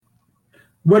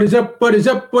What is up? What is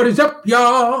up? What is up,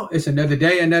 y'all? It's another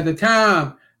day, another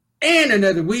time, and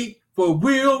another week for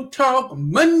Real Talk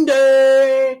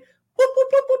Monday. Whoop, whoop,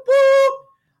 whoop, whoop, whoop.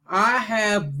 I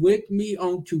have with me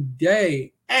on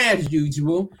today, as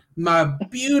usual, my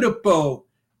beautiful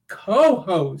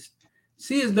co-host.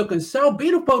 She is looking so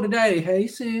beautiful today. Hey,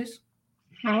 sis.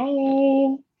 Hi.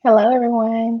 Hello,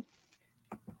 everyone.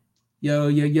 Yo,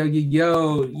 yo, yo, yo,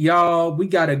 yo, y'all, we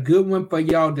got a good one for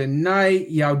y'all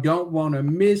tonight. Y'all don't want to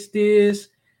miss this.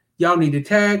 Y'all need to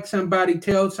tag somebody,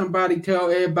 tell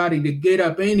everybody to get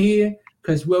up in here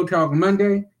because We'll Talk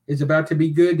Monday is about to be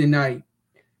good tonight.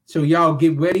 So, y'all and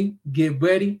get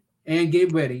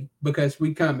ready because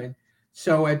we coming.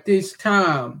 So, at this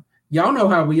time, y'all know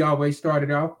how we always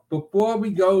started off. Before we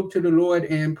go to the Lord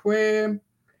in prayer,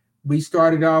 we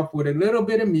started off with a little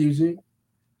bit of music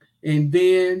and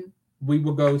then we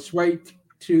will go straight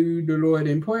to the Lord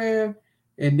in prayer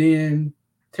and then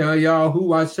tell y'all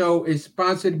who our show is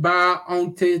sponsored by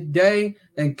on today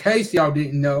in case y'all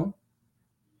didn't know.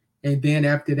 And then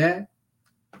after that,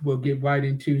 we'll get right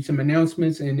into some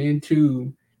announcements and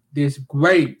into this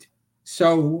great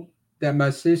show that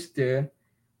my sister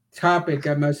topic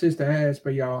that my sister has for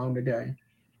y'all on today.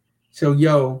 So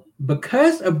yo,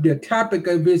 because of the topic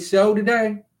of this show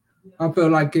today, I feel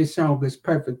like this song is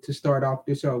perfect to start off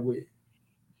the show with.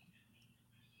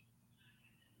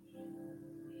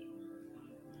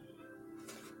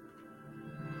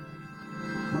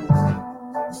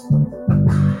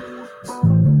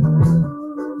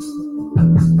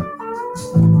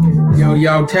 Yo,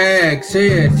 y'all tag,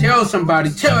 said, tell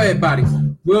somebody, tell everybody.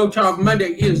 Real Talk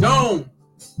Monday is on.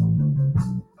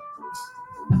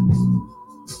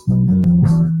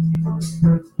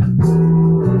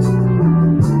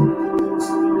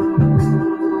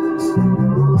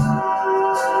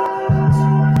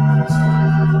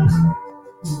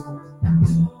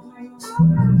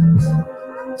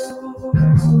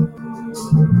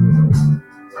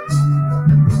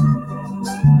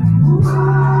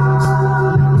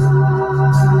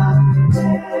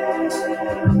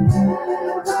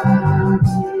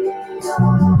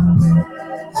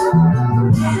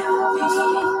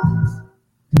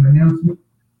 Announcement.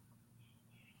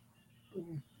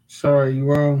 Sorry,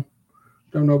 you all.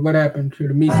 Don't know what happened to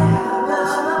the meeting.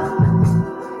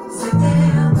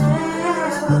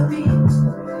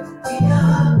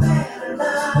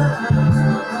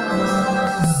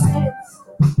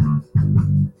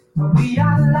 We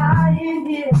are lying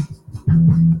here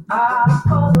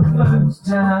for the first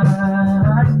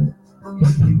time.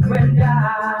 You and I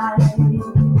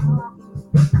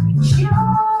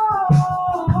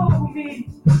show me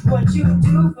what you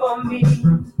do for me.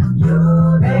 You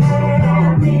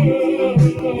and me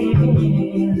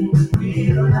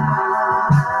real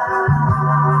life.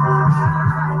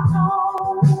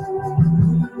 Don't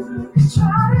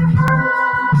try to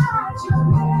hide your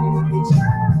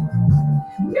nature.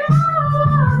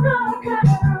 You're the girl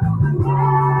who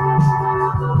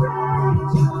never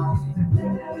raised you.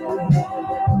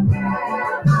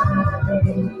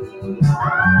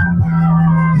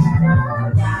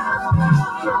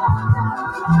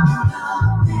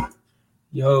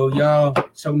 Yo, y'all.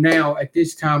 So now at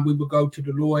this time, we will go to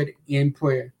the Lord in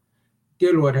prayer.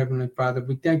 Dear Lord, Heavenly Father,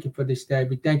 we thank you for this day.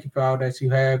 We thank you for all that you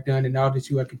have done and all that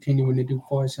you are continuing to do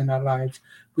for us in our lives.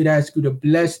 We'd ask you to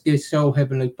bless this soul,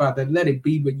 Heavenly Father. Let it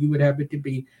be what you would have it to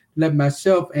be. Let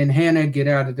myself and Hannah get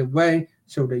out of the way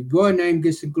so that your name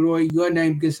gets the glory, your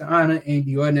name gets the honor, and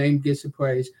your name gets the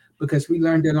praise. Because we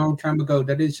learned a long time ago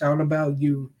that it's all about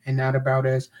you and not about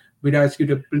us. We'd ask you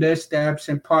to bless the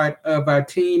absent part of our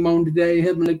team on today,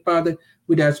 Heavenly Father.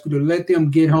 We'd ask you to let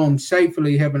them get home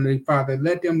safely, Heavenly Father.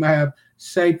 Let them have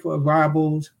safe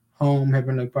arrivals home,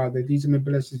 Heavenly Father. These are my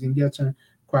blessings in your son,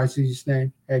 Christ Jesus'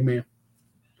 name. Amen.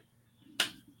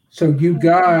 So you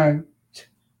guys,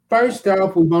 first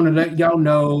off, we want to let y'all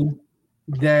know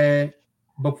that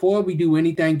before we do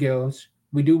anything else,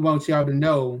 we do want y'all to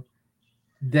know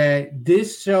that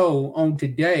this show on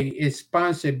today is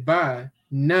sponsored by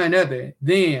none other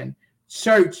than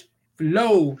Search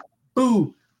Flow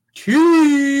Boutique.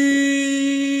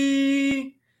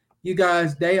 You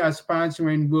guys, they are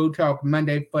sponsoring Real Talk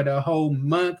Monday for the whole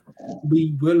month.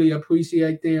 We really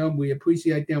appreciate them. We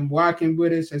appreciate them working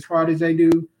with us as hard as they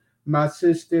do. My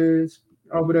sisters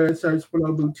over there at Search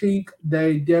Flow Boutique,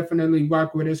 they definitely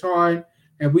work with us hard,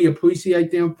 and we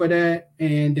appreciate them for that.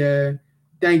 And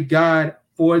thank God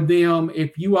for them.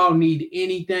 If you all need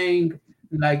anything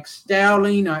like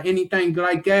styling or anything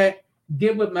like that,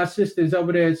 get with my sisters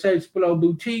over there at Search Flow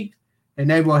Boutique, and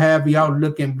they will have y'all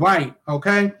looking right.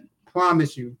 Okay,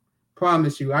 promise you,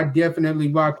 promise you. I definitely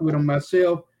rock with them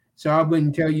myself. So I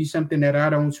wouldn't tell you something that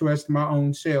I don't trust my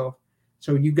own self.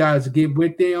 So you guys get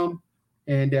with them,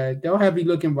 and they'll have you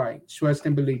looking right. Trust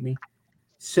and believe me.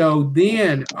 So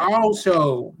then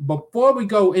also, before we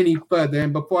go any further,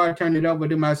 and before I turn it over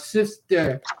to my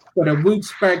sister for the root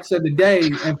specs of the day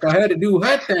and for her to do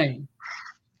her thing,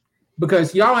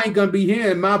 because y'all ain't gonna be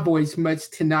hearing my voice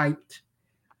much tonight.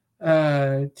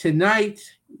 Tonight,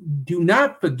 do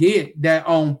not forget that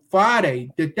on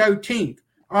Friday, the 13th,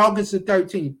 August the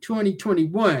 13th,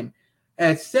 2021,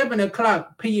 at 7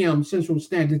 o'clock p.m. Central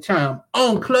Standard Time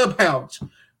on Clubhouse,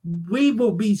 we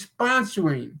will be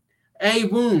sponsoring a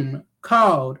room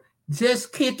called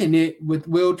Just Kicking It with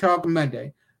Will Talk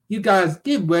Monday. You guys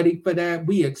get ready for that.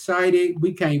 We excited.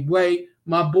 We can't wait.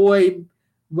 My boy,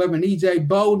 Reverend EJ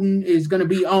Bolden, is going to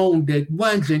be on the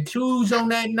ones and twos on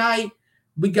that night.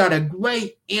 We got a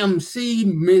great MC,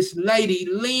 Miss Lady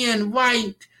Lynn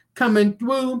Wright, coming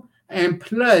through. And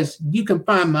plus, you can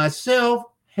find myself,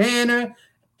 Hannah,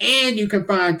 and you can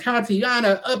find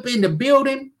Tatiana up in the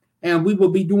building. And we will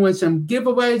be doing some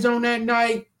giveaways on that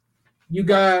night. You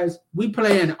guys, we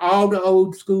playing all the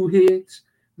old school hits.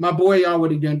 My boy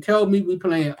already done told me we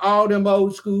playing all them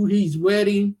old school. He's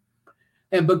ready.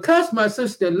 And because my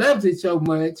sister loves it so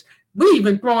much, we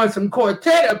even throwing some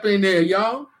quartet up in there,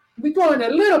 y'all. We throwing a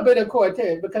little bit of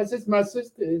quartet because it's my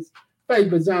sister's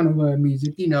favorite genre of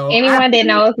music. You know, Anyone that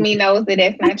knows me knows that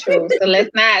that's not true. So let's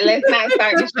not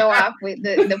start to show off with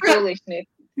the foolishness.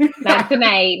 Not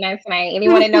tonight. Not tonight.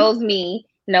 Anyone that knows me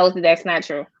knows that that's not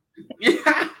true.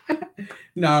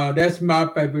 No, that's my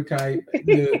favorite type.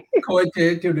 The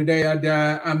quartet till the day I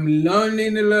die. I'm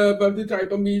learning the love of the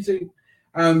type of music.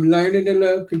 I'm learning to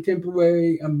love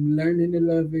contemporary. I'm learning to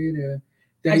love it.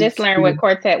 I just learned what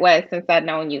quartet was since I've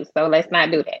known you, so let's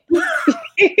not do that.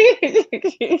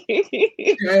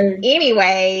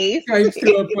 Anyways. Thanks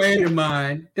to a friend of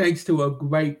mine. Thanks to a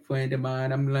great friend of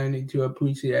mine. I'm learning to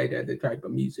appreciate other type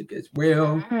of music as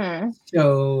well. Mm-hmm.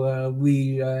 So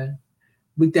we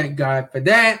thank God for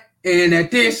that. And at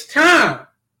this time,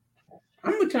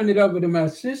 I'm gonna turn it over to my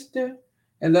sister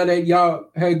and let her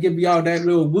give y'all that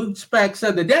little root specs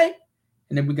of the day.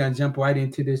 And then we're gonna jump right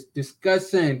into this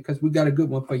discussion because we got a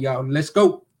good one for y'all. Let's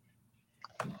go.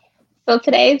 So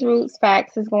today's Roots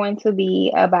Facts is going to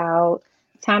be about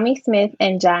Tommie Smith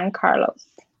and John Carlos.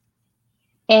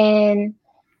 And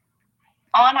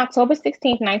on October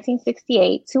 16th,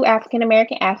 1968, two African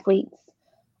American athletes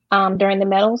during the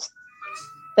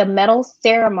medal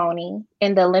ceremony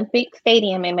in the Olympic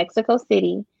Stadium in Mexico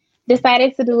City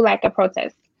decided to do like a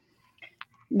protest.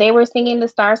 They were singing the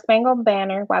Star Spangled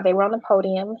Banner while they were on the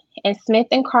podium, and Smith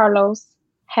and Carlos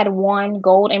had won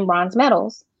gold and bronze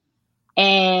medals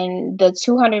in the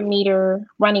 200-meter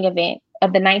running event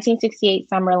of the 1968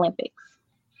 Summer Olympics.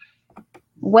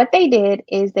 What they did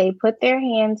is they put their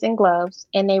hands in gloves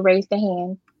and they raised a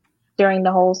hand during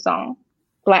the whole song,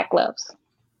 Black Gloves.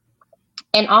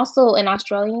 And also an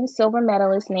Australian silver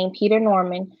medalist named Peter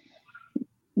Norman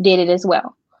did it as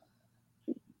well.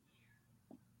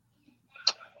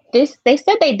 They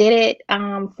said they did it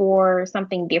for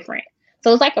something different.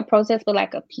 So it's like a protest, but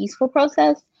like a peaceful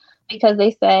protest, because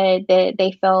they said that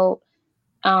they felt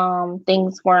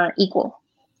things weren't equal.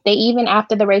 They even,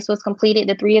 after the race was completed,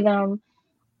 the three of them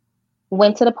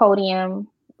went to the podium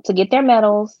to get their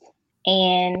medals,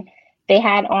 and they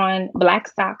had on black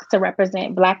socks to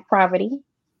represent Black poverty.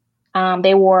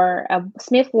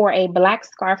 Smith wore a black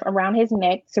scarf around his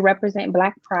neck to represent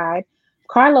Black pride.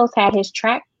 Carlos had his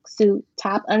tracksuit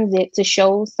top unzipped to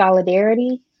show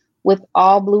solidarity with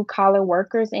all blue-collar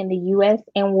workers in the U.S.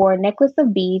 and wore a necklace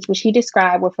of beads, which he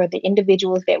described were for the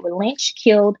individuals that were lynched,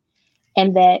 killed,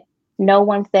 and that no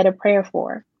one said a prayer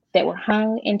for, that were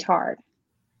hung and tarred.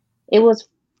 It was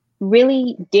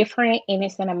really different and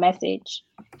it sent a message.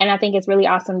 And I think it's really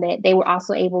awesome that they were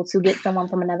also able to get someone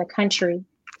from another country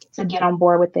to get on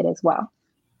board with it as well.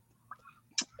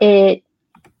 It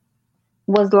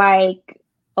was like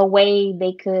a way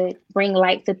they could bring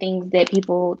light to things that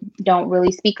people don't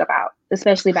really speak about,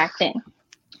 especially back then.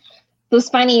 What's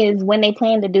funny is when they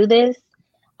planned to do this,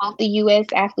 both the U.S.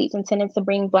 athletes intended to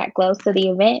bring Black gloves to the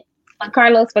event, but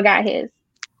Carlos forgot his,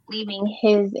 leaving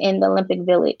his in the Olympic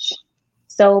Village.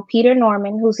 So Peter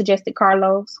Norman, who suggested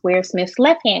Carlos wear Smith's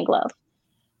left-hand glove.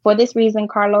 For this reason,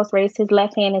 Carlos raised his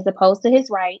left hand as opposed to his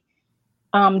right,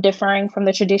 differing from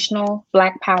the traditional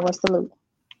Black Power salute.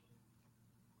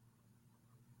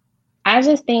 I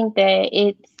just think that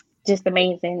it's just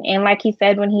amazing. And like he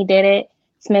said when he did it,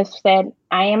 Smith said,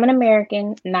 "I am an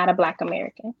American, not a Black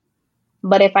American.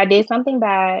 But if I did something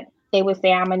bad, they would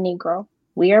say I'm a Negro.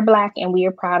 We are Black and we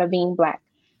are proud of being Black.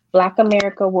 Black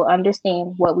America will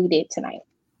understand what we did tonight."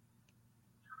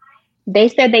 They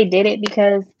said they did it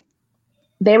because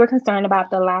they were concerned about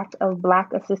the lack of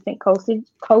Black assistant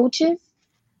coaches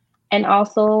and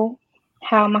also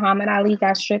how Muhammad Ali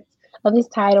got stripped of his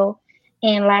title.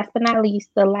 And last but not least,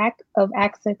 the lack of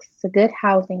access to good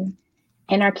housing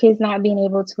and our kids not being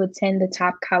able to attend the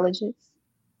top colleges,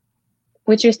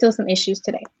 which are still some issues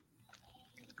today.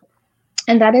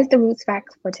 And that is the Roots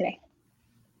Facts for today.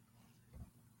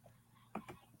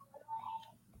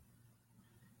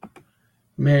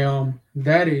 Ma'am,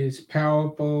 that is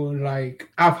powerful. Like,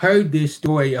 I've heard this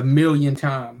story a million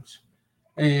times.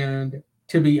 And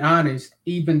to be honest,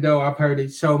 even though I've heard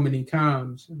it so many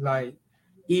times, like,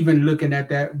 even looking at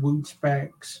that Roots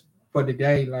Facts for the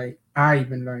day, like, I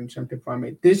even learned something from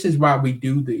it. This is why we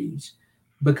do these,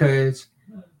 because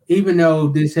even though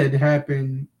this had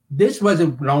happened, this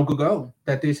wasn't long ago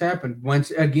that this happened.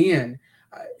 Once again,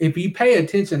 if you pay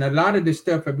attention, a lot of the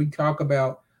stuff that we talk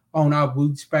about on our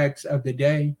Roots Facts of the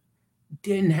day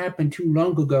didn't happen too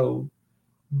long ago.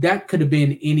 That could have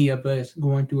been any of us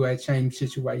going through that same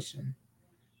situation.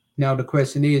 Now the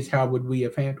question is, how would we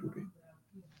have handled it?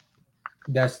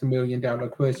 That's the $1 million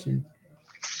question.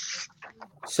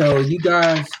 So you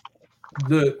guys,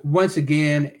 look, once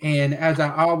again, and as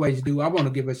I always do, I want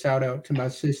to give a shout out to my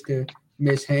sister,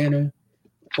 Miss Hannah,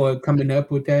 for coming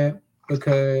up with that,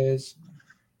 because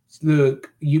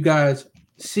look, you guys,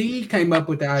 she came up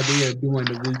with the idea of doing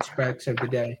the Roots Facts of the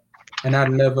day, and I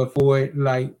love her for it.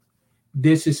 Like,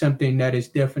 this is something that is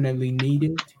definitely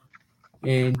needed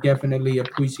and definitely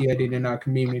appreciated in our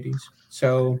communities.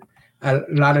 So a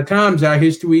lot of times our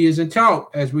history isn't taught,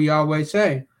 as we always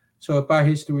say. So if our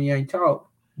history ain't taught,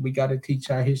 we got to teach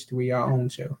our history our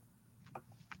own self.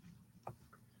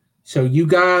 So you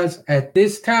guys, at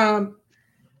this time,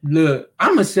 look,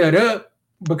 I'm gonna set up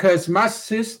because my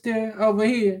sister over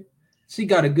here, she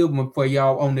got a good one for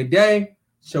y'all on the day.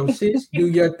 So sis, do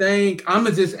your thing. I'm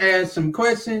gonna just ask some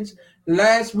questions.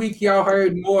 Last week y'all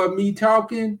heard more of me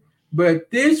talking, but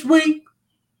this week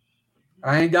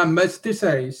I ain't got much to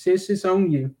say. Sis, it's on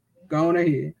you. Go on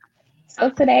ahead. So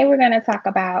today we're going to talk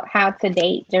about how to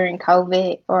date during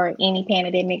COVID or any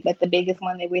pandemic, but the biggest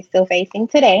one that we're still facing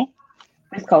today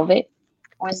is COVID,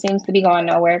 which seems to be going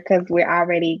nowhere because we're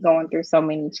already going through so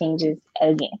many changes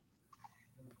again.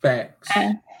 Facts.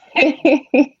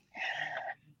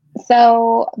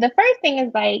 So the first thing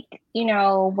is like,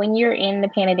 when you're in the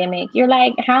pandemic, you're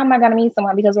like, how am I going to meet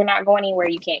someone? Because we're not going anywhere.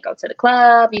 You can't go to the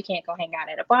club. You can't go hang out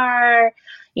at a bar.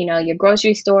 Your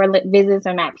grocery store visits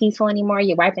are not peaceful anymore.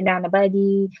 You're wiping down the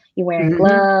buggy. You're wearing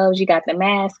gloves. You got the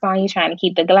mask on. You're trying to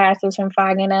keep the glasses from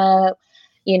fogging up.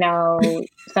 You're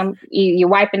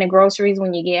wiping the groceries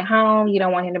when you get home. You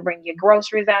don't want him to bring your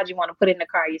groceries out. You want to put it in the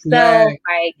car yourself,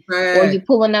 or you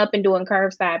pulling up and doing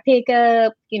curbside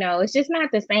pickup. It's just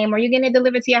not the same. Or you're getting it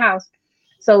delivered to your house.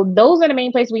 So those are the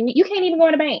main places you can't even go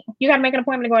in the bank. You got to make an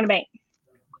appointment to go in the bank.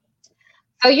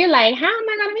 So you're like, how am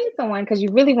I going to meet someone? Because you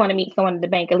really want to meet someone at the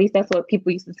bank. At least that's what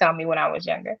people used to tell me when I was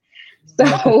younger.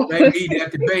 So they meet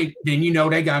at the bank, then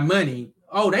they got money.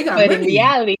 Oh, they got money. But in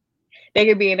reality, they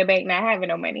could be in the bank not having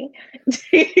no money.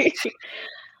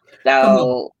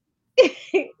 So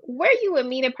where you would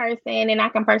meet a person, and I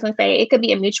can personally say it could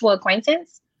be a mutual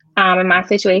acquaintance. In my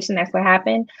situation, that's what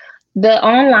happened. The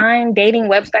online dating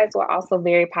websites were also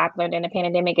very popular during the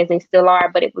pandemic, as they still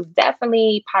are, but it was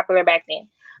definitely popular back then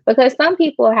because some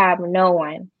people have no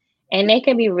one and they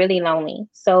can be really lonely.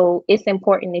 So it's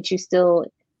important that you still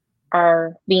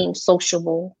are being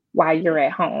sociable while you're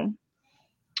at home.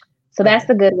 So that's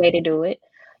a good way to do it.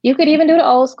 You could even do the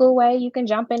old school way. You can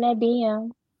jump in that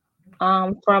DM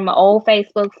from an old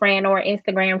Facebook friend or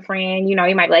Instagram friend. You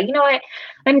might be like, you know what?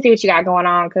 Let me see what you got going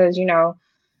on because,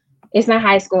 it's not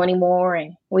high school anymore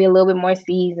and we're a little bit more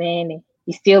seasoned and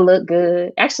you still look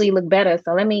good. Actually, you look better.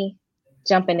 So let me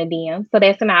jump in the DM. So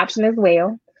that's an option as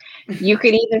well. You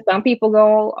could even, some people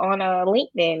go on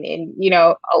LinkedIn and,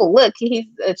 oh, look, he's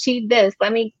achieved this.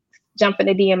 Let me jump in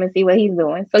the DM and see what he's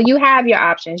doing. So you have your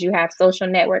options. You have social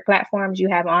network platforms. You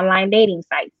have online dating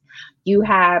sites. You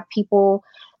have people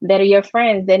that are your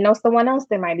friends that know someone else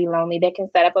that might be lonely that can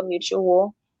set up a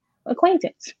mutual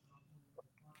acquaintance.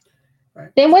 Right.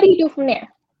 Then what do you do from there?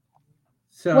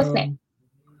 So what's next?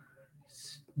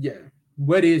 Yeah.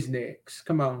 What is next?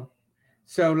 Come on.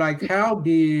 So like, how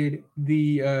did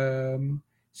the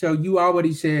so you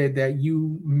already said that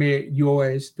you met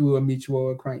yours through a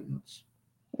mutual acquaintance.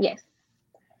 Yes.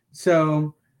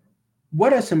 So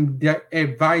what are some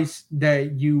advice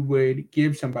that you would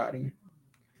give somebody?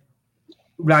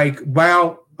 Like,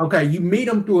 well, okay, you meet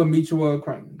them through a mutual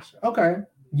acquaintance. Okay.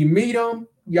 You meet them,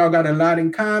 y'all got a lot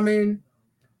in common.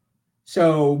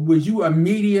 So would you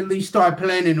immediately start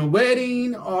planning a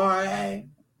wedding, or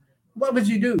what would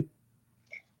you do?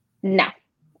 No.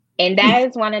 And that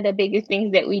is one of the biggest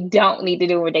things that we don't need to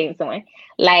do when we're dating someone.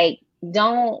 Like,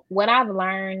 what I've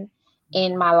learned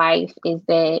in my life is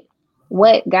that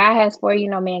what God has for you,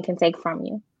 no man can take from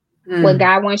you. What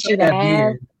God wants you to That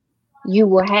have, being, you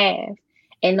will have.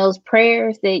 And those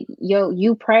prayers that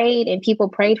you prayed and people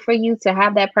prayed for you to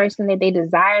have that person that they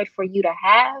desired for you to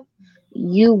have,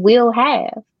 you will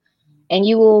have. And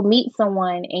you will meet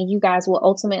someone and you guys will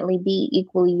ultimately be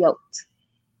equally yoked.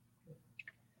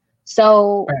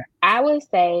 So I would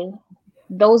say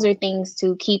those are things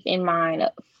to keep in mind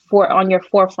for on your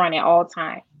forefront at all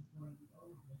times.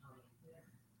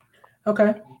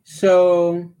 okay.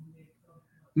 So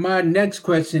my next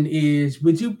question is: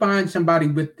 would you find somebody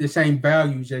with the same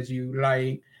values as you?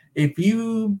 Like, if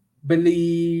you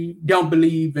don't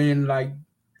believe in like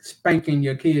spanking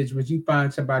your kids, would you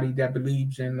find somebody that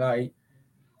believes in like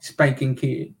spanking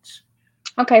kids?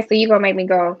 Okay, so you're gonna make me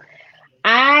go.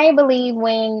 I believe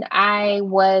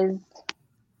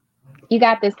you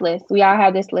got this list. We all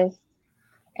have this list,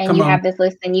 and Come you on, have this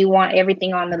list, and you want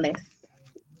everything on the list.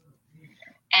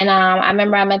 And I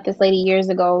remember I met this lady years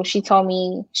ago. She told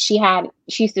me she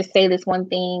used to say this one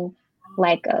thing,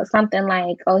 like something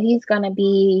like, "Oh, he's gonna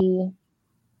be."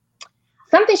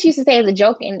 Something she used to say as a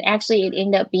joke, and actually it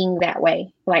ended up being that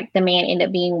way. Like the man ended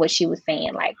up being what she was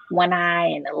saying, like one eye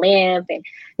and a limp, and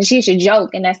she used to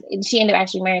joke, and she ended up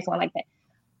actually marrying someone like that.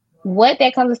 What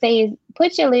that comes to say is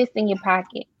put your list in your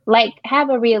pocket. Like have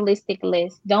a realistic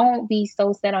list. Don't be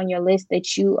so set on your list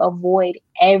that you avoid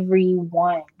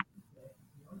everyone.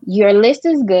 Your list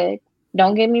is good.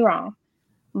 Don't get me wrong.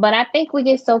 But I think we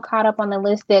get so caught up on the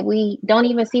list that we don't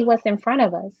even see what's in front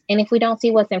of us. And if we don't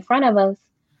see what's in front of us,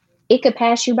 it could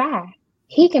pass you by.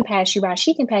 He can pass you by.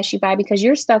 She can pass you by because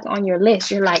you're stuck on your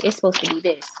list. You're like, it's supposed to be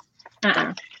this.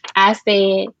 I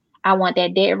said, I want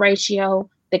that debt ratio,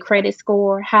 the credit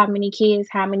score, how many kids,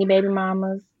 how many baby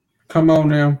mamas, come on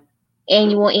now.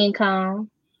 annual income,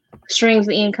 streams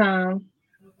of income,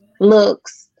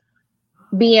 looks,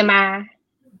 BMI,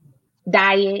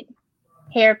 diet,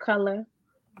 hair color,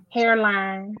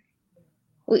 hairline.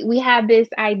 We have this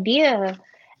idea,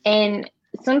 and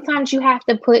sometimes you have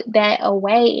to put that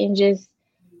away and just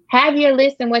have your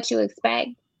list and what you expect,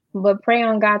 but pray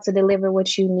on God to deliver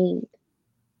what you need.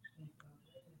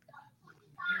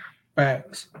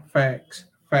 Facts, facts,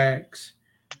 facts.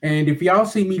 And if y'all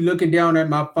see me looking down at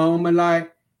my phone a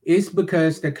lot, it's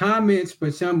because the comments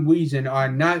for some reason are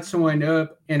not showing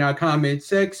up in our comment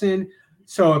section.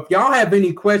 So if y'all have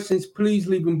any questions, please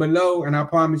leave them below. And I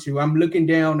promise you, I'm looking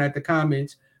down at the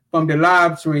comments from the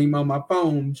live stream on my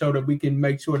phone so that we can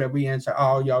make sure that we answer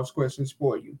all y'all's questions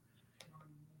for you.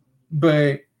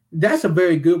 But that's a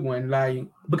very good one. Like,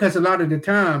 because a lot of the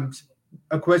times,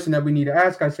 a question that we need to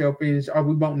ask ourselves is, are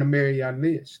we wanting to marry our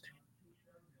list?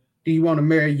 Do you want to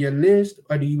marry your list,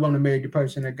 or do you want to marry the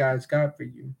person that God's got for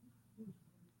you?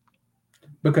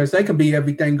 Because they could be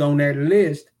everything on that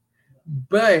list,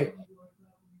 but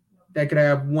they could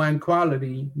have one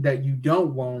quality that you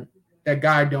don't want, that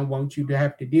God don't want you to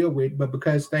have to deal with. But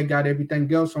because they got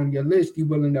everything else on your list, you're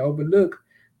willing to overlook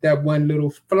that one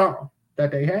little flaw that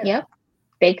they have. Yep.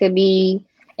 They could be,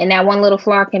 and that one little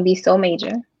flaw can be so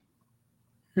major.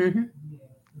 Mm-hmm.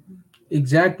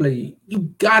 Exactly. You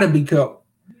gotta be careful.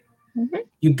 Mm-hmm.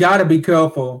 You gotta be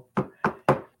careful.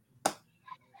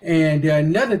 And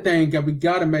another thing that we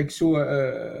gotta make sure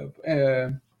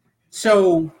of.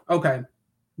 So, okay,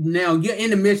 now you're in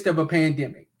the midst of a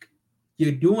pandemic.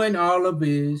 You're doing all of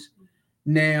this.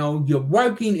 Now you're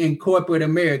working in corporate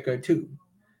America too.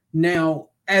 Now,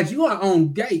 as you are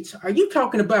on dates, are you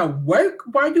talking about work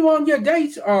while you're on your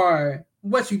dates, or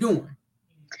what you doing?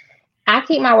 I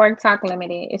keep my work talk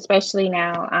limited, especially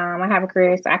now. I have a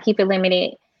career, so I keep it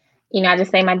limited. I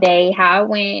just say my day, how it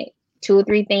went, two or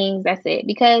three things, that's it.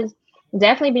 Because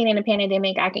definitely being in a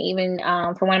pandemic, I can even,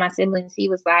 for one of my siblings, he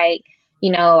was like,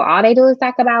 all they do is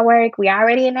talk about work. We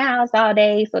already in the house all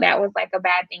day. So that was like a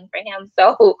bad thing for him.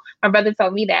 So my brother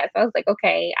told me that. So I was like,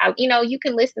 okay, you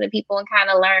can listen to people and kind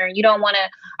of learn. You don't want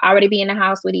to already be in the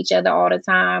house with each other all the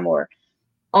time or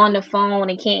on the phone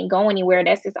and can't go anywhere.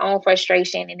 That's his own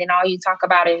frustration. And then all you talk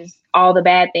about is all the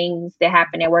bad things that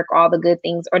happen at work, all the good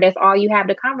things, or that's all you have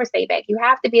to conversate back. You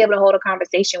have to be able to hold a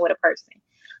conversation with a person.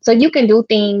 So you can do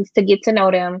things to get to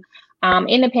know them.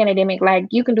 In the pandemic, like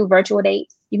you can do virtual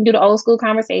dates. You can do the old school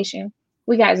conversation.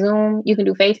 We got Zoom. You can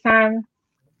do FaceTime.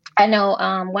 I know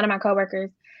one of my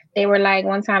coworkers, they were like,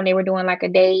 one time they were doing like a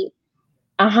date.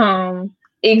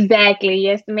 Exactly.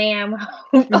 Yes, ma'am.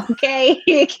 Okay,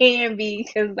 it can be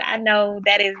because I know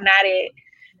that is not it.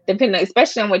 depending,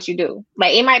 especially on what you do.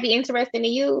 Like it might be interesting to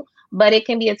you, but it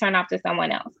can be a turn off to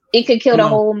someone else. It could kill Come the on.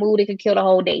 whole mood. It could kill the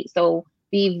whole date. So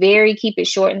keep it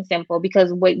short and simple,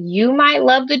 because what you might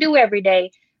love to do every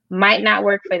day might not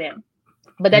work for them.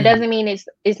 But that doesn't mean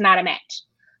it's not a match.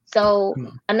 So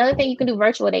another thing you can do,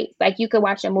 virtual dates. Like you could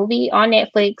watch a movie on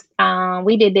Netflix.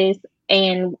 We did this,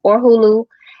 or Hulu,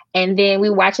 and then we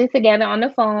watch it together on the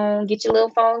phone. Get your little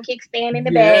phone kickstand in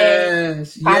the bag,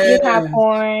 pop your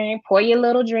popcorn, pour your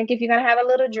little drink if you're gonna have a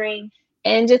little drink,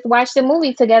 and just watch the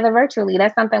movie together virtually.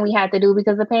 That's something we had to do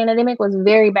because the pandemic was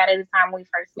very bad at the time we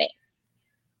first met.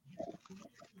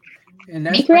 And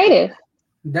Be creative.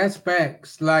 That's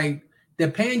facts. Like the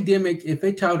pandemic, if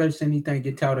it taught us anything,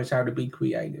 it taught us how to be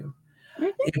creative.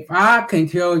 If I can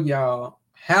tell y'all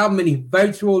how many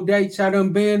virtual dates I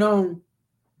done been on,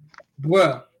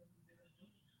 well,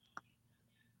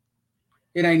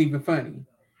 it ain't even funny.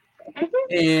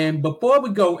 And before we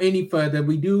go any further,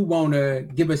 we do want to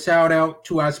give a shout out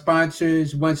to our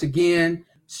sponsors once again.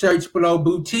 Search Below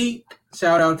Boutique.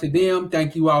 Shout out to them.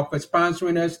 Thank you all for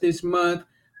sponsoring us this month.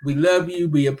 We love you.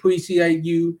 We appreciate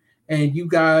you. And you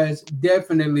guys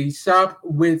definitely shop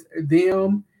with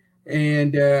them.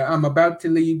 And I'm about to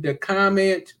leave in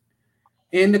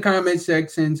the comment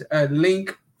sections a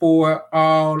link for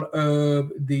all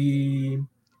the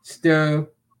stuff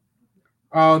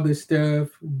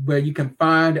where you can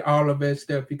find all of that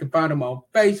stuff. You can find them on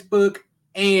Facebook,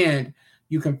 and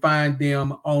you can find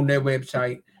them on their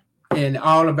website. And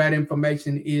all of that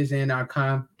information is in our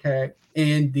contact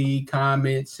in the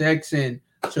comment section.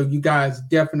 So you guys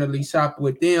definitely shop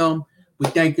with them. We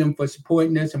thank them for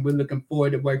supporting us, and we're looking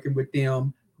forward to working with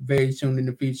them very soon in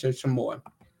the future some more.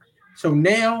 So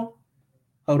now,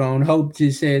 hold on, Hope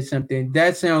just said something.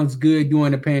 That sounds good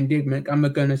during the pandemic. I'm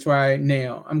gonna try it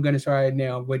now.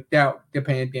 Without the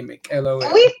pandemic.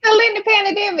 LOL. We still in the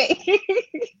pandemic.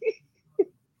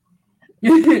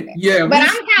 Yeah, but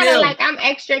I'm kind of like, I'm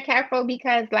extra careful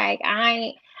because like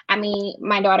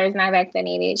my daughter's not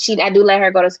vaccinated. I do let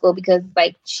her go to school because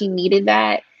like she needed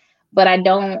that, but I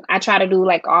try to do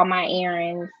like all my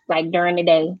errands like during the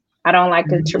day. I don't like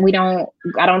I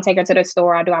don't take her to the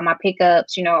store. I do all my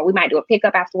pickups, we might do a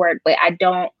pickup after work, but I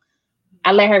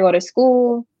let her go to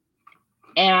school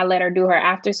and I let her do her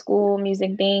after school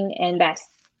music thing. And that's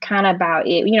kind of about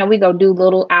it. We go do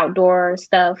little outdoor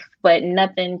stuff, but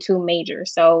nothing too major.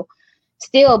 So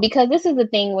still, because this is the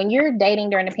thing, when you're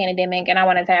dating during the pandemic, and I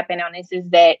want to tap in on this, is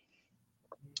that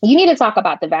you need to talk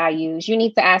about the values. You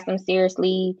need to ask them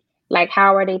seriously, like,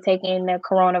 how are they taking the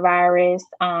coronavirus?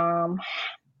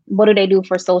 What do they do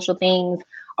for social things?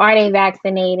 Are they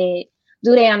vaccinated?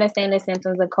 Do they understand the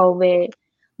symptoms of COVID?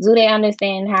 Do they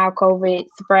understand how COVID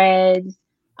spreads?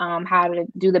 How to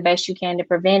do the best you can to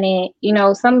prevent it?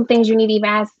 Some things you need to even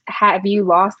ask, have you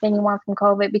lost anyone from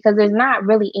COVID? Because there's not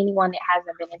really anyone that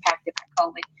hasn't been impacted by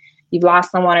COVID. You've lost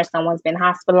someone or someone's been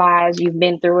hospitalized. You've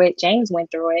been through it. James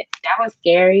went through it. That was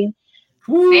scary.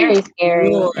 Very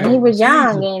scary. Lord, and he was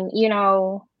young. And,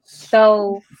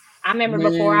 so I remember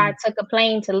before I took a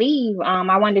plane to leave,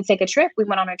 I wanted to take a trip. We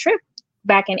went on a trip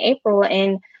back in April,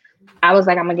 and I was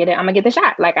like, I'm gonna get the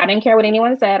shot. Like, I didn't care what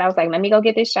anyone said. I was like, let me go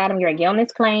get this shot. I'm gonna get on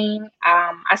this plane.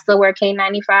 I still wear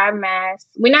K95 masks.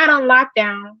 We're not on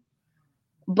lockdown,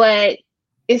 but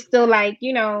it's still like,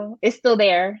 it's still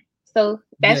there. So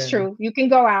that's true. You can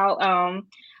go out.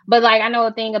 But like, I know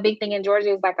a big thing in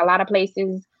Georgia is like a lot of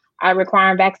places are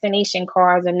requiring vaccination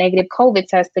cards or negative COVID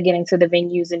tests to get into the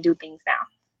venues and do things now.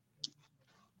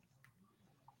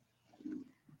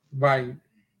 Right.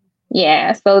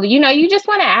 Yeah, so you just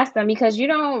want to ask them, because you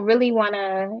don't really want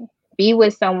to be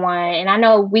with someone, and I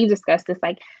know we discussed this,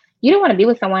 like, you don't want to be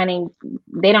with someone and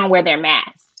they don't wear their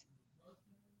mask.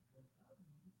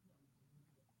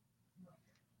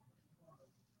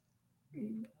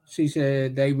 She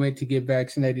said they went to get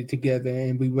vaccinated together,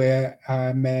 and we wear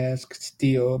our masks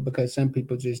still because some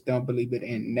people just don't believe it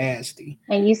and nasty.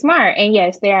 And you smart, and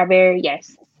yes, they are very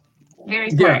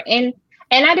smart, and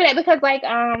I do that because like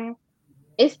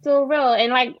it's still real.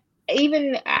 And like,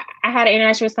 even I had an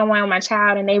interaction with someone with my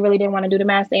child, and they really didn't want to do the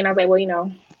mask thing. And I was like,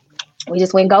 well, we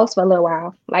just went ghost for a little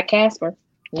while, like Casper.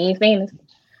 You ain't seen us.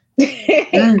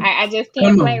 I just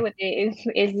can't play with it.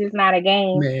 It's just not a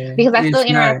game. Man, because I still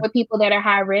interact with people that are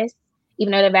high risk,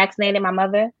 even though they're vaccinated, my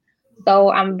mother. So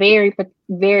I'm very,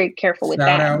 very careful with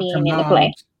that being in the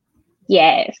play.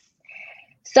 Yes.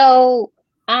 So,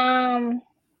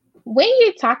 when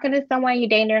you're talking to someone you're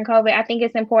dating during COVID, I think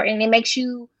it's important. It makes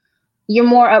you're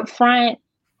more upfront,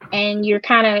 and you're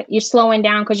slowing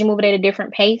down because you're moving at a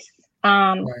different pace.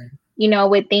 Right.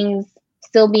 With things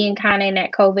still being kind of in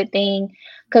that COVID thing.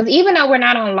 Because even though we're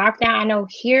not on lockdown, I know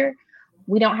here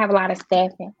we don't have a lot of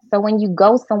staffing. So when you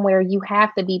go somewhere, you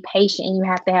have to be patient and you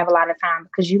have to have a lot of time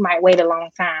because you might wait a long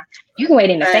time. You can wait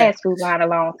in the fast food line a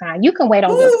long time. You can wait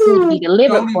on your food to be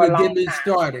delivered for a long time. Don't even get me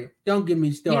started. Don't get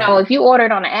me started. You know, if you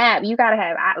ordered on the app, you gotta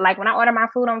have like when I order my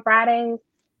food on Fridays,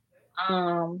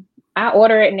 I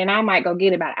order it and then I might go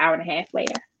get it about an hour and a half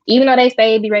later. Even though they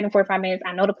say be ready in 45 minutes,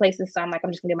 I know the places, so I'm like,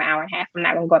 I'm just gonna do my hour and a half. I'm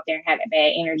not gonna go up there and have that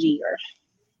bad energy or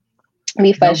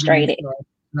be frustrated.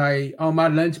 Like on my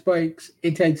lunch breaks,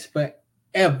 it takes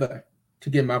forever to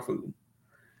get my food.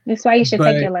 That's why you should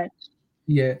take your lunch.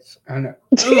 Yes, I know.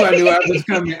 Ooh, I knew I was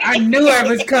coming. I knew I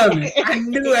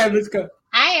was coming.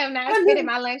 I am not sitting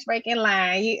my lunch break in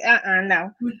line.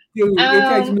 No. Dude, it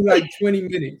takes me like 20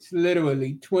 minutes,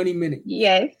 literally 20 minutes.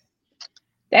 Yes.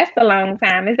 That's a long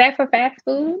time. Is that for fast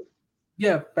food?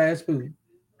 Yeah, fast food.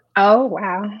 Oh,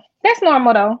 wow. That's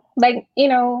normal though. Like, you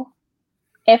know,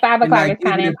 at 5 o'clock, it's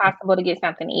kind of impossible to get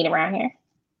something to eat around here.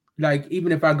 Like,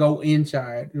 even if I go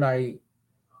inside, like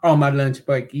on my lunch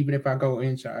break, even if I go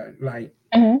inside, like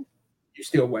you're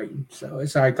still waiting. So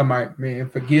it's like, I'm like, man,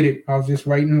 forget it. I'll just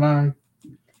wait in line.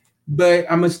 But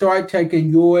I'm going to start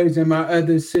taking yours and my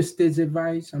other sister's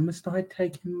advice. I'm going to start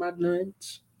taking my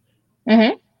lunch.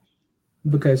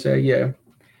 Because, yeah.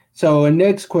 So the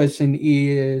next question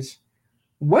is,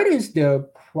 what is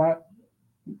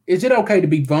is it okay to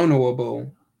be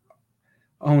vulnerable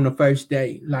on the first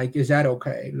date? Like, is that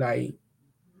okay? Like,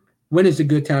 when is a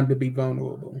good time to be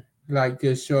vulnerable? Like,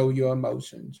 to show your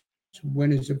emotions.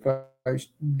 When is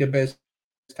the best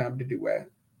time to do that?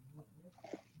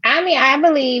 I mean, I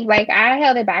believe, like, I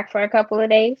held it back for a couple of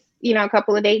days, you know, a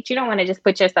couple of dates. You don't want to just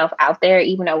put yourself out there,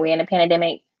 even though we're in a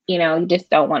pandemic. You know, you just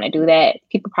don't want to do that.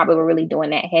 People probably were really doing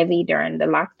that heavy during the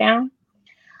lockdown.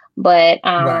 But,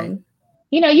 Right.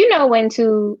 you know when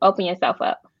to open yourself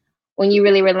up, when you're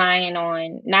really relying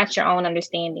on not your own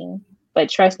understanding, but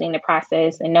trusting the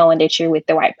process and knowing that you're with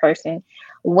the right person.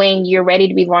 When you're ready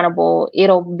to be vulnerable,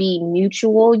 it'll be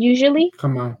mutual usually.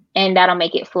 Come on. And that'll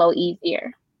make it flow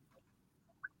easier.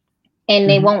 And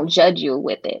they won't judge you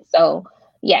with it. So,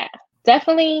 yeah,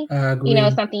 definitely, you know,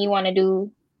 something you want to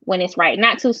do when it's right.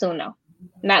 Not too soon, though.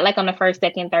 Not like on the first,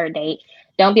 second, third date.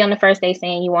 Don't be on the first date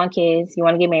saying you want kids, you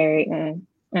want to get married.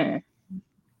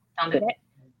 Don't do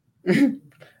that.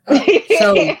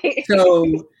 So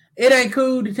it ain't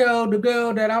cool to tell the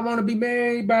girl that I want to be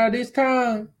married by this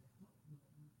time.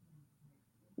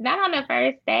 Not on the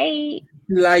first date.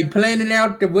 Like planning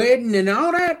out the wedding and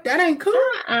all that. That ain't cool.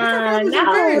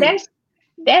 No,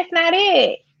 that's not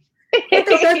it. I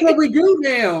thought that's what we do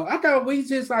now. I thought we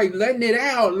just like letting it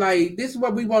out. Like, this is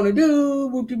what we want to do.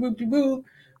 Whoop-de-whoop-de-whoop.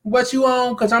 What you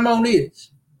on? Because I'm on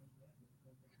this.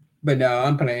 But no,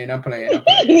 I'm playing. Look,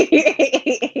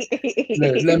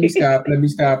 let me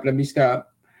stop.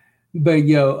 But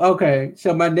yo, okay.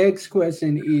 So my next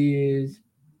question is,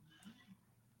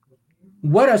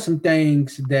 what are some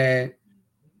things that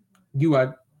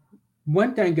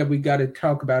one thing that we got to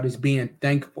talk about is being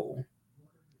thankful.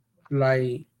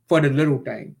 Like, for the little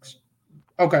things.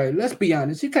 Okay, let's be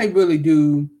honest. You can't really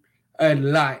do a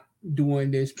lot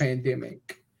during this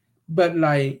pandemic. But,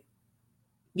 like,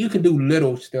 you can do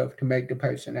little stuff to make the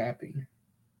person happy.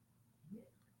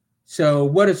 So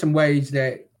what are some ways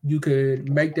that you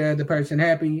could make the other person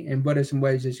happy? And what are some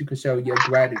ways that you can show your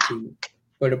gratitude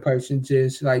for the person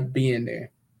just, like, being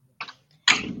there?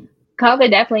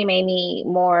 COVID definitely made me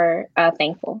more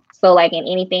thankful. So like in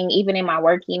anything, even in my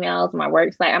work emails, my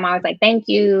work site, I'm always like, thank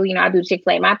you. You know, I do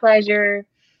Chick-fil-A, my pleasure.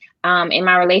 In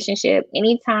my relationship,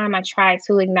 anytime I try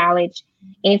to acknowledge,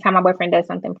 anytime my boyfriend does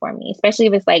something for me, especially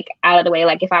if it's like out of the way,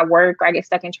 like if I work or I get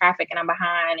stuck in traffic and I'm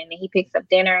behind and then he picks up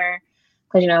dinner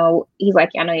because, you know, he's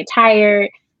like, I know you're tired.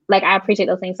 Like, I appreciate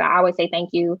those things. So I always say thank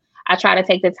you. I try to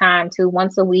take the time to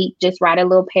once a week, just write a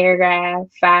little paragraph,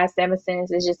 5-7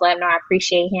 sentences, just let him know I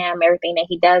appreciate him, everything that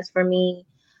he does for me.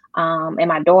 And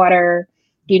my daughter,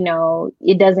 you know,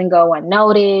 it doesn't go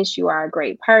unnoticed. You are a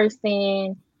great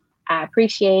person. I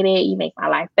appreciate it. You make my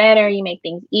life better. You make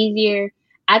things easier.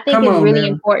 I think it's really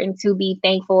important to be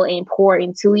thankful and pour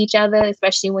into each other,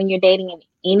 especially when you're dating at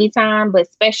any time, but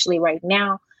especially right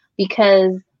now,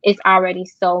 because it's already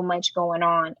so much going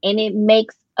on and it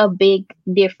makes a big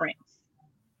difference.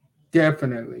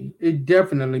 Definitely. It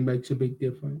definitely makes a big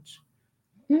difference.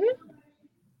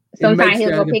 Sometimes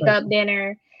he'll go pick up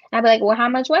dinner. I'll be like, well, how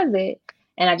much was it?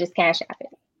 And I just cash out it.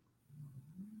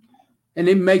 And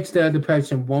it makes the other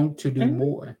person want to do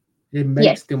more. It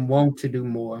makes them want to do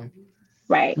more.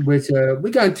 Right. Which we're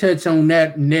going to touch on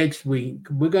that next week.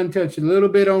 We're going to touch a little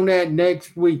bit on that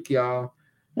next week, y'all.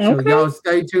 So y'all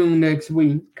stay tuned next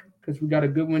week because we got a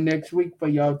good one next week for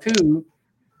y'all too.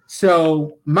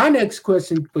 So my next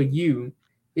question for you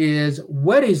is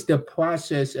what is the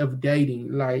process of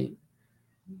dating? Like,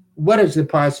 what is the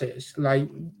process? Like,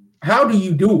 how do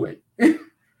you do it?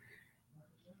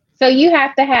 So you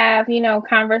have to have,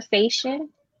 conversation,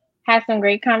 have some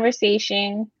great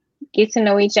conversation, get to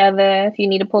know each other. If you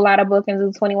need to pull out a book and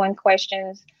do 21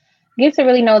 questions, get to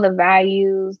really know the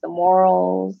values, the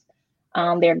morals,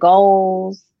 their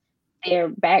goals, their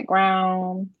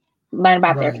background, learn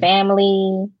about their Right.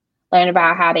 family, learn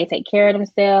about how they take care of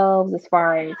themselves as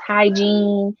far as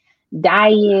hygiene,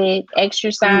 diet, Mm,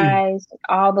 exercise,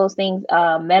 all those things,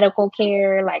 medical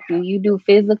care, like do you do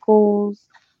physicals?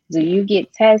 Do you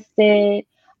get tested?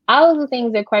 All of the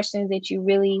things are questions that you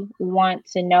really want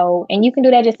to know. And you can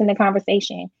do that just in the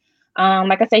conversation.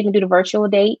 Like I said, you can do the virtual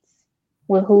dates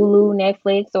with Hulu,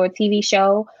 Netflix, or a TV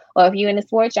show. Or if you're into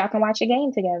sports, y'all can watch a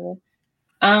game together.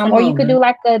 come Or you on, could man. do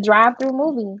like a drive-through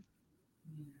movie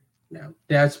Now,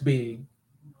 that's big.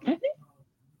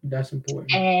 That's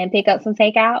important. and pick up some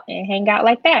takeout and hang out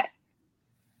like that.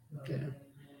 Yeah.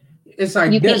 It's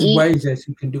like You can there's eat. ways that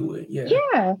you can do it. Yeah.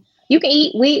 Yeah. You can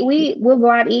eat. We'll go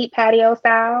out and eat patio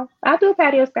style. I'll do a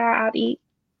patio style out eat.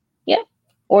 Yeah.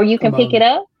 Or you can Come pick it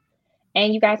on. up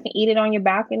and you guys can eat it on your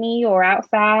balcony or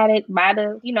outside it by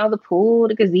the pool,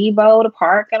 the gazebo, the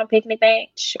park on a picnic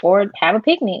bench, or have a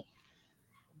picnic.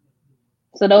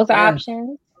 So those are Yes.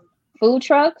 options. Food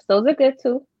trucks, those are good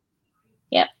too.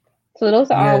 Yep. So those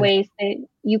are all Yes. ways that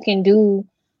you can do,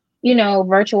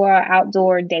 virtual or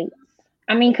outdoor dates.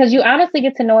 I mean, because you honestly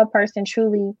get to know a person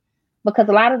truly because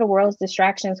a lot of the world's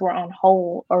distractions were on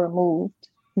hold or removed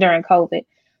during COVID.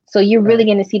 So you're really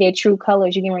Right. going to see their true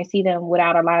colors. You're going to see them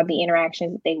without a lot of the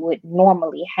interactions that they would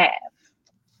normally have.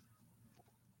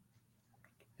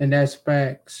 And that's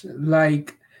facts.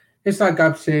 Like, it's like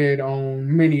I've said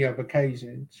on many of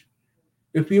occasions.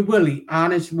 If we're really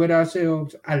honest with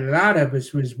ourselves, a lot of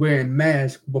us was wearing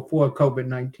masks before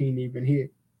COVID-19 even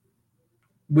hit.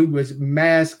 We was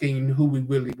masking who we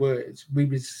really was. We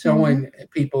was Hmm. showing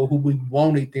people who we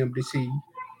wanted them to see.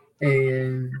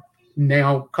 And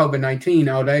now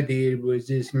COVID-19, all that did was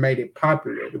just made it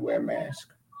popular to wear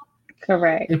masks.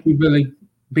 Correct. If we really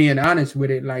being honest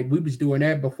with it, like we was doing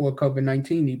that before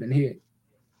COVID-19 even hit.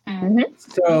 Hmm.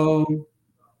 So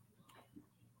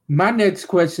my next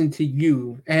question to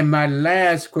you and my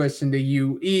last question to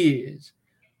you is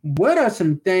what are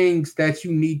some things that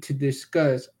you need to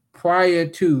discuss prior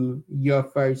to your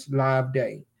first live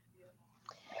day?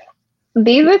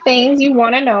 These are things you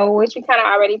want to know, which you kind of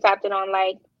already tapped it on.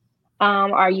 Like,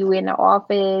 are you in the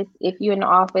office? If you're in the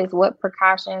office, what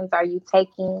precautions are you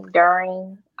taking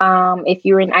during? If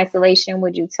you're in isolation,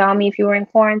 would you tell me if you were in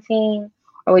quarantine?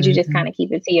 Or would you just kind Hmm. of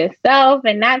keep it to yourself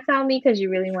and not tell me because you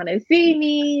really want to see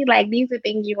me? Like, these are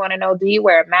things you want to know. Do you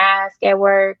wear a mask at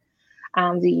work?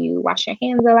 Do you wash your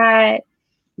hands a lot?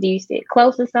 Do you sit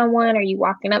close to someone? Are you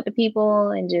walking up to people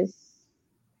and just,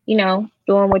 doing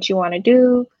what you want to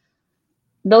do?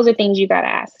 Those are things you got to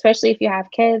ask, especially if you have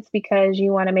kids, because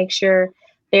you want to make sure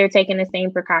they're taking the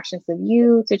same precautions of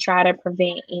you to try to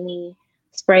prevent any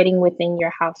spreading within your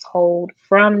household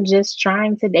from just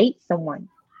trying to date someone.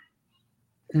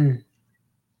 Mm.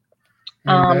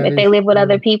 And that If they is live with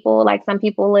other true. people, like some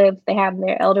people live, they have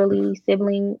their elderly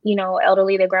sibling,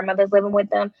 their grandmother's living with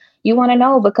them. You want to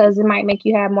know because it might make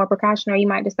you have more precaution, or you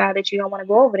might decide that you don't want to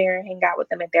go over there and hang out with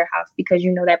them at their house because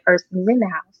you know that person's in the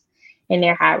house and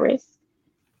they're high risk.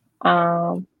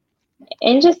 Um,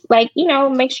 and just like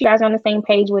make sure you guys are on the same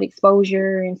page with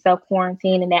exposure and self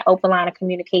quarantine, and that open line of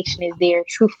communication is there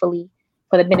truthfully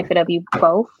for the benefit of you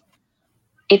both.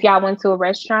 If y'all went to a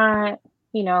restaurant,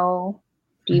 you know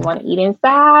do you want to eat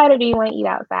inside or do you want to eat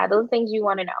outside? Those things you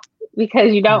want to know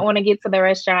because you don't want to get to the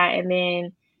restaurant and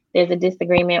then there's a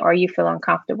disagreement or you feel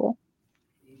uncomfortable.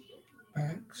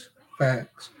 Facts.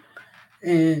 Facts.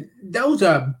 And those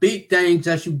are big things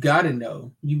that you gotta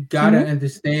know. You gotta Hmm.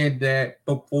 understand that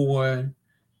before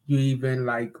you even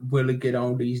like really get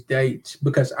on these dates.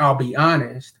 Because I'll be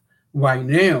honest, right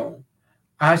now,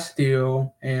 I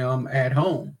still am at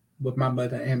home with my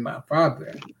mother and my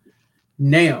father.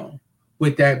 Now,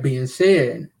 with that being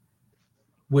said,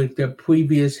 with the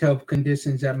previous health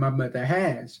conditions that my mother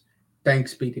has,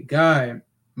 thanks be to God,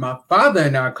 my father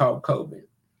and I caught COVID,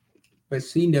 but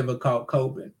she never caught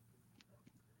COVID.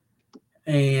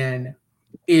 And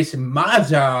it's my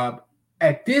job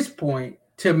at this point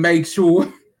to make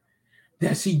sure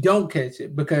that she don't catch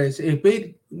it. Because if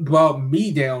it brought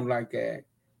me down like that,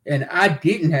 and I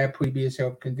didn't have previous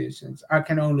health conditions, I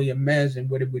can only imagine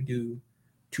what it would do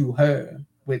to her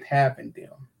with having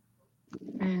them.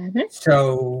 Hmm.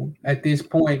 So at this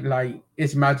point, like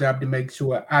it's my job to make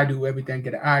sure I do everything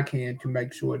that I can to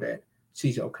make sure that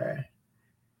she's okay.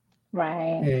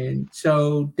 Right. And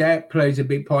so that plays a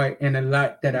big part in a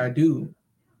lot that I do.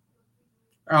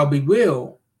 I'll be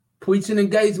real. Preaching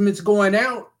engagements going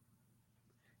out,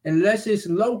 unless it's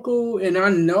local and I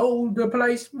know the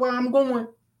place where I'm going,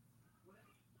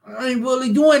 I ain't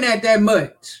really doing that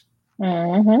much.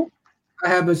 Mm-hmm. I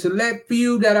have a select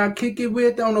few that I kick it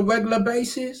with on a regular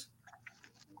basis.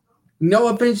 No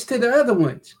offense to the other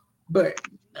ones, but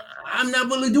I'm not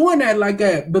really doing that like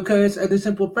that because of the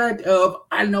simple fact of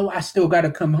I know I still got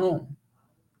to come home.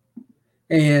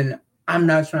 And I'm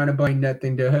not trying to bring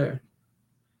nothing to her.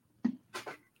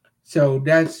 So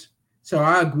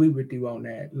I agree with you on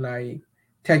that. Like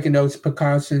taking those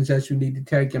precautions that you need to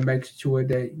take and making sure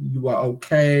that you are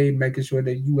okay, making sure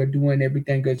that you are doing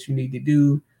everything that you need to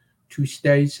do to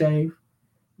stay safe.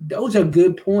 Those are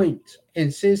good points.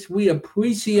 And since we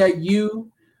appreciate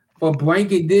you for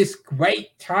bringing this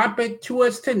great topic to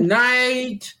us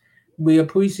tonight, we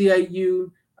appreciate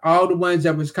you. All the ones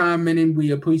that was commenting,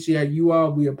 we appreciate you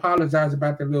all. We apologize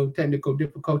about the little technical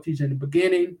difficulties in the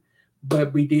beginning,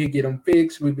 but we did get them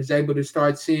fixed. We was able to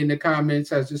start seeing the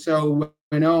comments as the show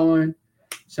went on.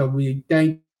 So we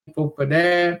thankful for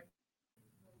that.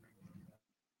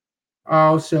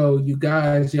 Also, you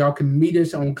guys, y'all can meet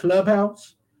us on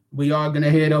Clubhouse. We are gonna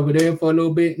head over there for a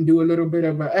little bit and do a little bit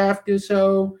of an after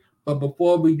show. But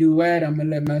before we do that, I'm gonna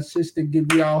let my sister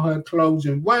give y'all her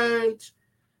closing words,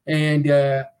 and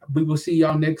we will see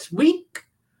y'all next week.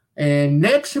 And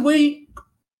next week,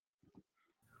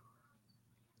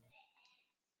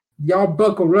 y'all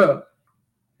buckle up,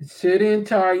 sit in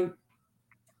tight,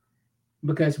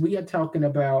 because we are talking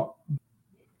about,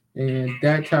 and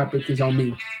that topic is on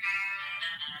me.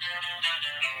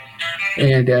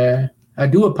 And I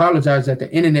do apologize that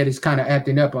the internet is kind of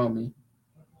acting up on me.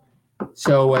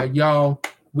 So, y'all,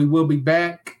 we will be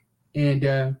back,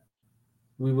 and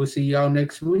we will see y'all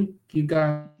next week, you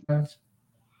guys.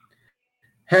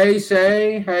 How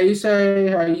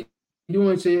you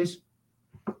doing, sis?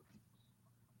 All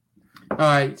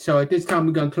right, so at this time,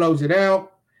 we're going to close it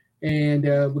out, and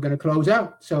we're going to close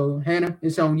out. So, Hannah,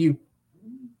 it's on you.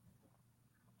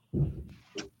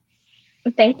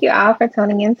 Thank you all for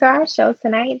tuning into our show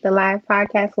tonight. The live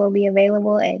podcast will be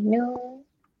available at noon.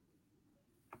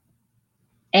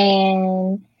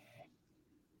 And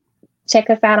check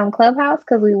us out on Clubhouse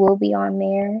because we will be on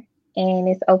there. And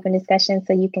it's open discussion,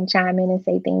 so you can chime in and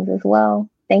say things as well.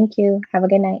 Thank you. Have a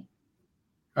good night.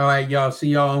 All right, y'all. See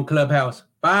y'all on Clubhouse.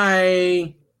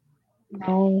 Bye.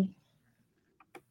 Bye.